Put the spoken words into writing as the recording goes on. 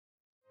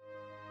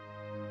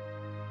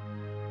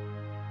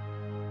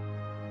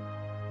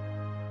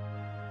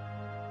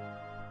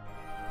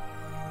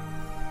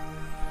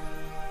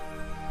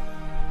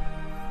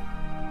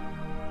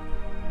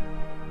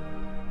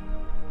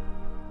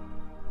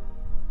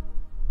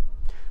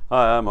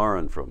Hi, I'm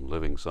Aaron from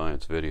Living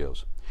Science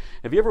Videos.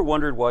 Have you ever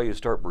wondered why you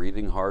start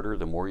breathing harder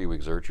the more you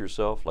exert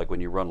yourself? Like when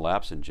you run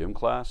laps in gym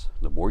class?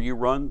 The more you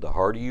run, the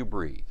harder you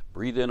breathe.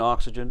 Breathe in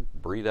oxygen,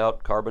 breathe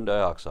out carbon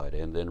dioxide,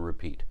 and then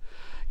repeat.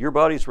 Your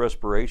body's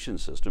respiration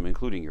system,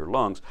 including your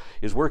lungs,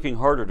 is working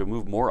harder to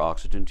move more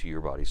oxygen to your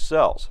body's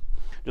cells.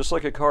 Just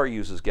like a car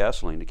uses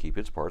gasoline to keep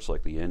its parts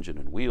like the engine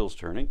and wheels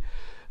turning,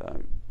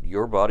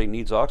 your body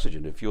needs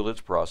oxygen to fuel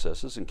its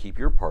processes and keep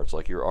your parts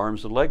like your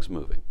arms and legs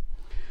moving.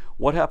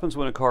 What happens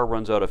when a car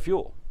runs out of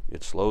fuel?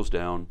 It slows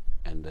down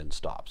and then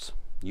stops.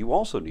 You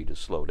also need to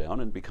slow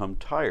down and become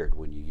tired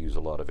when you use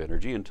a lot of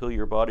energy until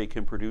your body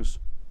can produce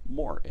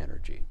more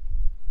energy.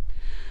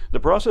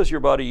 The process your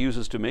body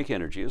uses to make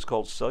energy is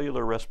called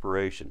cellular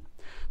respiration,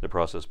 the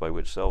process by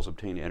which cells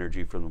obtain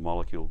energy from the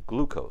molecule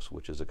glucose,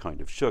 which is a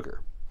kind of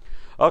sugar.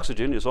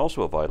 Oxygen is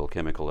also a vital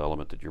chemical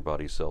element that your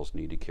body's cells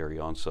need to carry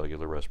on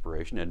cellular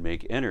respiration and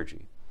make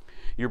energy.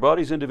 Your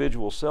body's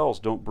individual cells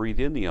don't breathe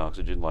in the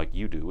oxygen like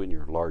you do in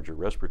your larger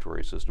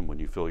respiratory system when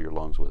you fill your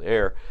lungs with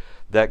air.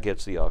 That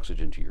gets the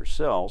oxygen to your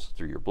cells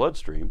through your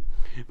bloodstream,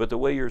 but the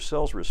way your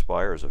cells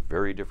respire is a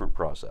very different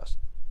process.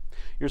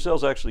 Your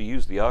cells actually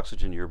use the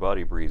oxygen your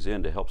body breathes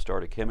in to help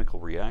start a chemical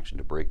reaction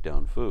to break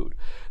down food.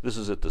 This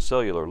is at the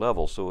cellular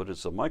level, so it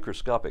is a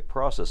microscopic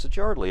process that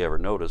you hardly ever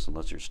notice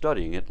unless you're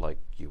studying it like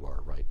you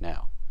are right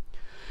now.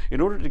 In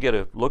order to get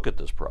a look at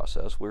this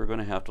process, we're going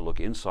to have to look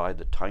inside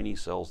the tiny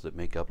cells that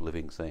make up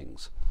living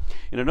things.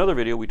 In another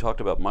video, we talked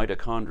about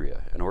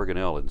mitochondria, an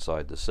organelle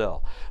inside the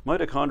cell.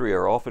 Mitochondria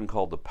are often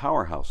called the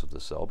powerhouse of the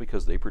cell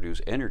because they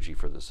produce energy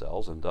for the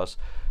cells and thus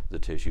the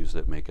tissues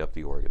that make up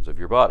the organs of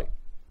your body.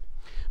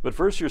 But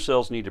first, your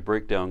cells need to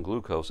break down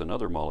glucose and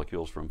other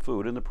molecules from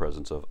food in the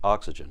presence of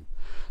oxygen.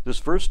 This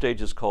first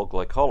stage is called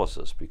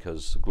glycolysis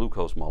because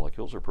glucose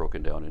molecules are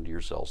broken down into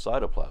your cell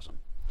cytoplasm.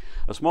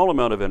 A small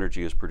amount of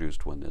energy is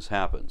produced when this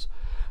happens.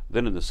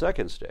 Then in the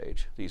second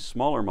stage, these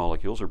smaller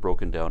molecules are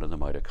broken down in the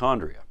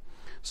mitochondria.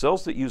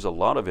 Cells that use a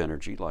lot of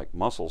energy, like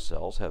muscle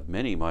cells, have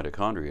many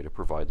mitochondria to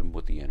provide them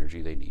with the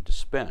energy they need to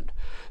spend.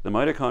 The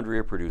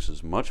mitochondria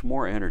produces much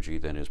more energy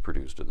than is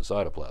produced in the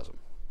cytoplasm.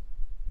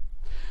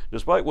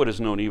 Despite what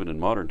is known even in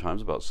modern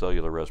times about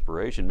cellular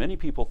respiration, many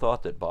people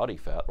thought that body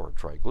fat, or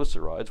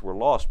triglycerides, were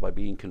lost by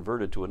being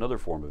converted to another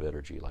form of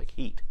energy, like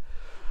heat.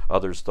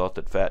 Others thought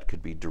that fat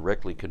could be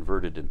directly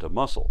converted into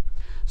muscle.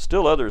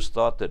 Still others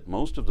thought that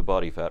most of the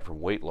body fat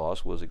from weight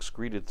loss was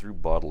excreted through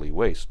bodily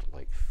waste,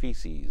 like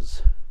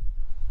feces.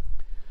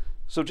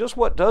 So just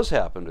what does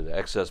happen to the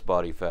excess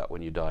body fat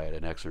when you diet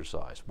and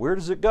exercise? Where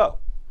does it go?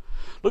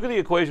 Look at the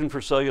equation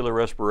for cellular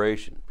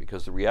respiration,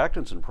 because the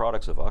reactants and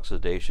products of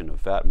oxidation of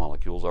fat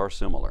molecules are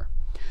similar.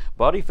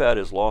 Body fat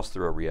is lost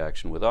through a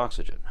reaction with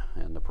oxygen,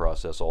 and the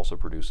process also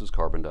produces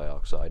carbon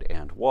dioxide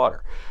and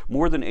water.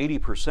 More than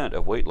 80%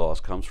 of weight loss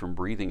comes from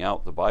breathing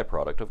out the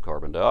byproduct of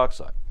carbon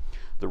dioxide,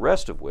 the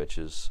rest of which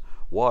is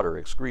water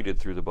excreted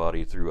through the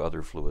body through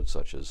other fluids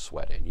such as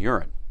sweat and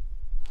urine.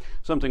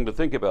 Something to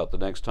think about the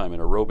next time an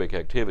aerobic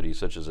activity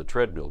such as a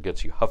treadmill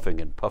gets you huffing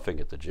and puffing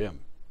at the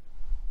gym.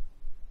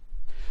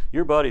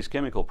 Your body's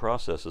chemical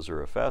processes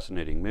are a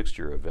fascinating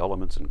mixture of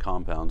elements and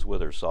compounds,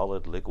 whether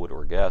solid, liquid,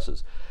 or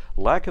gases.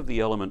 Lack of the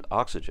element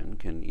oxygen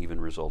can even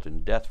result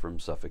in death from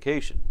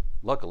suffocation.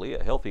 Luckily,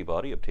 a healthy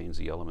body obtains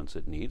the elements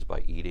it needs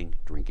by eating,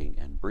 drinking,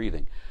 and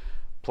breathing.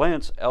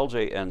 Plants,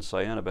 algae, and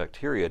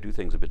cyanobacteria do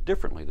things a bit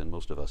differently than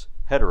most of us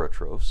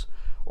heterotrophs,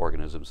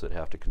 organisms that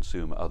have to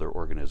consume other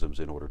organisms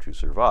in order to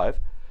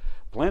survive.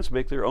 Plants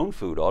make their own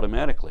food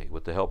automatically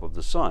with the help of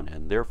the sun,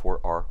 and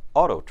therefore are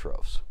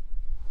autotrophs.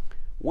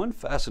 One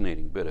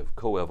fascinating bit of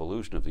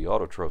coevolution of the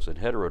autotrophs and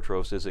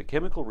heterotrophs is that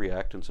chemical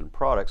reactants and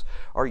products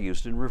are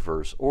used in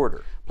reverse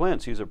order.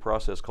 Plants use a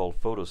process called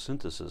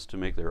photosynthesis to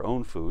make their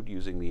own food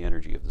using the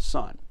energy of the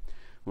sun.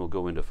 We'll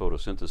go into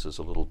photosynthesis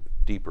a little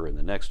deeper in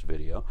the next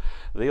video.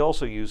 They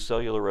also use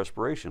cellular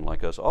respiration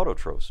like us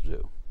autotrophs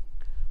do.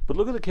 But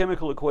look at the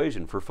chemical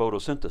equation for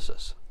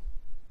photosynthesis.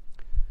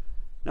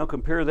 Now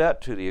compare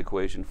that to the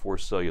equation for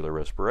cellular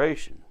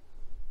respiration.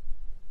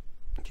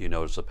 Do you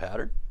notice a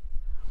pattern?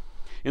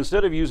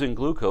 Instead of using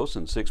glucose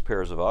and 6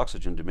 pairs of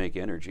oxygen to make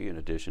energy, in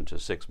addition to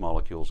 6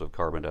 molecules of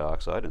carbon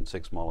dioxide and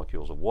 6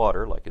 molecules of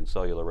water, like in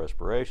cellular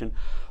respiration,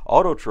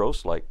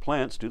 autotrophs, like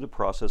plants, do the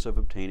process of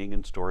obtaining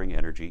and storing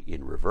energy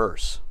in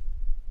reverse.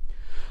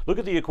 Look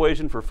at the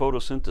equation for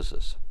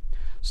photosynthesis.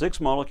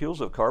 6 molecules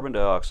of carbon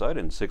dioxide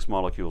and 6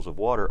 molecules of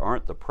water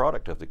aren't the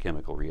product of the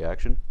chemical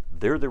reaction,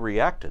 they're the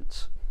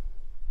reactants.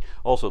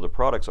 Also, the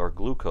products are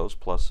glucose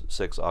plus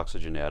 6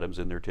 oxygen atoms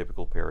in their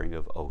typical pairing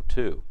of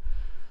O2.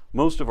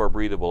 Most of our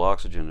breathable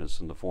oxygen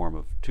is in the form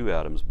of 2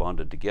 atoms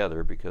bonded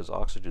together because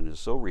oxygen is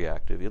so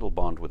reactive it'll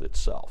bond with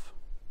itself.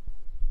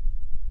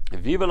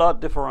 Vive la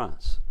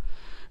différence!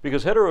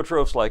 Because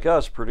heterotrophs like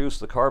us produce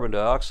the carbon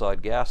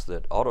dioxide gas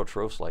that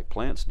autotrophs like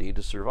plants need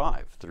to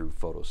survive through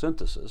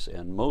photosynthesis,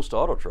 and most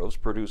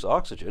autotrophs produce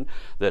oxygen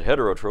that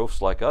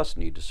heterotrophs like us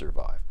need to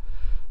survive.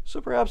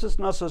 So perhaps it's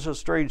not such a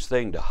strange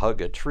thing to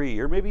hug a tree,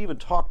 or maybe even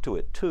talk to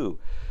it too.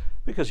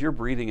 because you're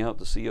breathing out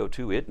the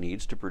CO2 it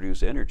needs to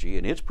produce energy,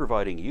 and it's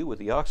providing you with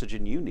the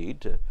oxygen you need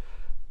to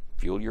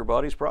fuel your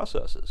body's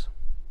processes.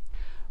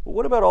 But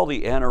what about all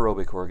the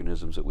anaerobic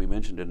organisms that we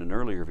mentioned in an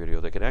earlier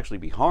video that can actually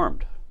be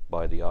harmed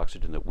by the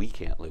oxygen that we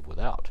can't live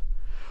without?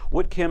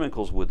 What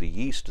chemicals would the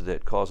yeast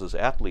that causes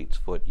athlete's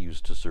foot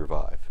use to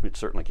survive? It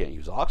certainly can't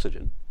use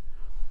oxygen.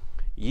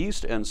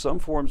 Yeast and some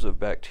forms of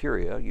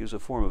bacteria use a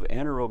form of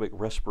anaerobic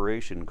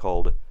respiration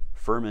called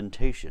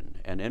fermentation,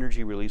 an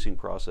energy-releasing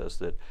process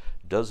that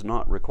does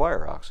not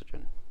require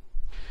oxygen.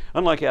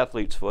 Unlike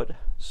athlete's foot,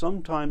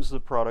 sometimes the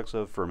products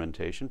of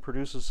fermentation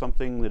produces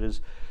something that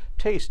is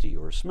tasty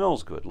or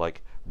smells good,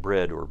 like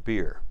bread or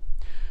beer.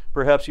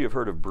 Perhaps you have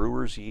heard of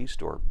brewer's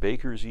yeast or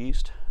baker's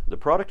yeast. The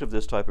product of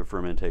this type of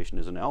fermentation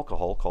is an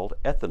alcohol called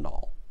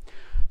ethanol,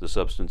 the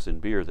substance in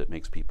beer that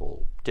makes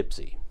people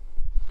tipsy.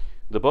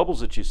 The bubbles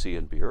that you see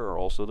in beer are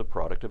also the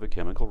product of a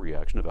chemical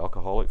reaction of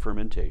alcoholic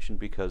fermentation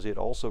because it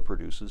also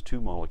produces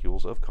 2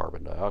 molecules of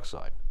carbon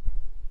dioxide.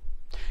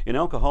 In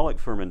alcoholic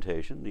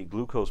fermentation, the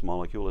glucose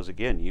molecule is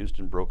again used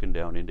and broken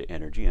down into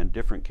energy and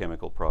different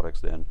chemical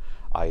products than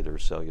either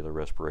cellular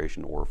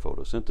respiration or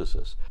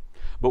photosynthesis.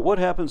 But what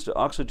happens to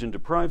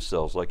oxygen-deprived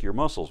cells like your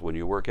muscles when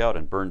you work out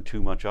and burn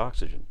too much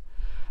oxygen?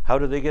 How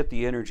do they get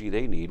the energy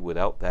they need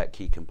without that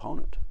key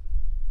component?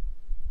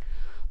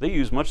 They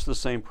use much the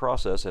same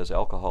process as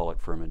alcoholic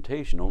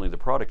fermentation, only the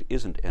product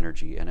isn't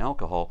energy and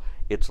alcohol,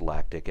 it's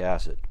lactic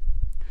acid.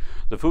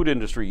 The food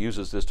industry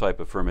uses this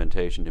type of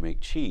fermentation to make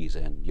cheese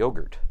and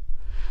yogurt.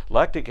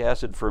 Lactic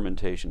acid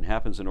fermentation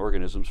happens in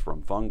organisms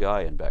from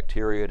fungi and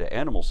bacteria to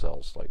animal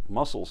cells like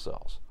muscle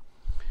cells.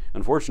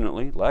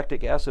 Unfortunately,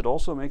 lactic acid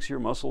also makes your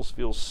muscles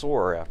feel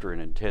sore after an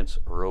intense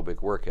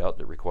aerobic workout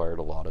that required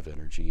a lot of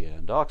energy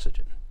and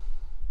oxygen.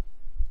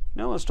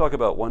 Now let's talk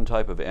about one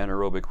type of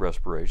anaerobic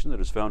respiration that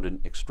is found in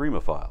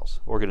extremophiles,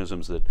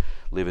 organisms that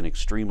live in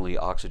extremely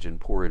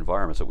oxygen-poor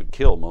environments that would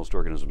kill most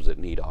organisms that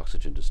need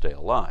oxygen to stay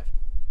alive.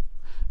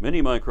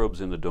 Many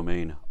microbes in the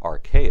domain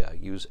Archaea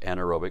use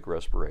anaerobic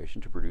respiration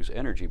to produce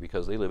energy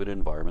because they live in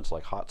environments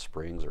like hot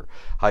springs or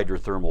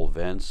hydrothermal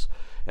vents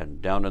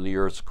and down in the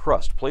Earth's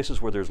crust,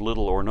 places where there's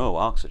little or no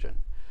oxygen.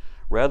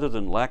 Rather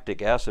than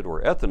lactic acid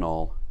or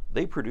ethanol,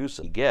 they produce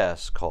a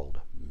gas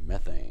called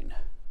methane.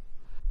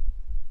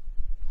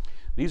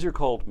 These are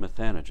called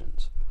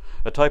methanogens.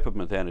 A type of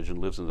methanogen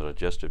lives in the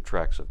digestive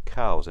tracts of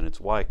cows, and it's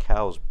why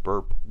cows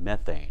burp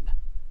methane.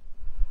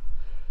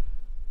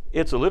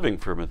 It's a living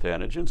for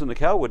methanogens, and the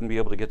cow wouldn't be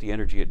able to get the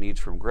energy it needs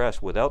from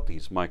grass without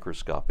these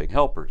microscopic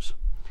helpers.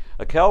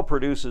 A cow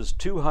produces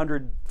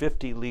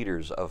 250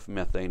 liters of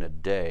methane a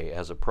day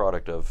as a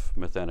product of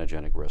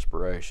methanogenic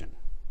respiration.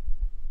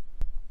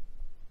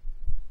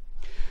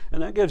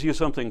 And that gives you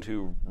something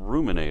to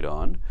ruminate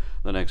on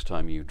the next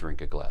time you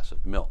drink a glass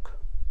of milk.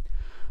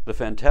 The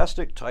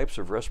fantastic types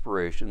of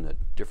respiration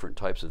that different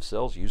types of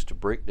cells use to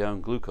break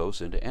down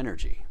glucose into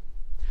energy.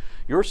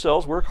 Your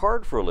cells work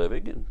hard for a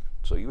living, and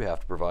so you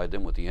have to provide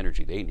them with the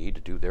energy they need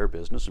to do their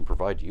business and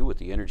provide you with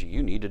the energy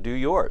you need to do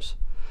yours.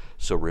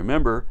 So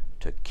remember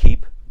to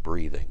keep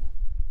breathing.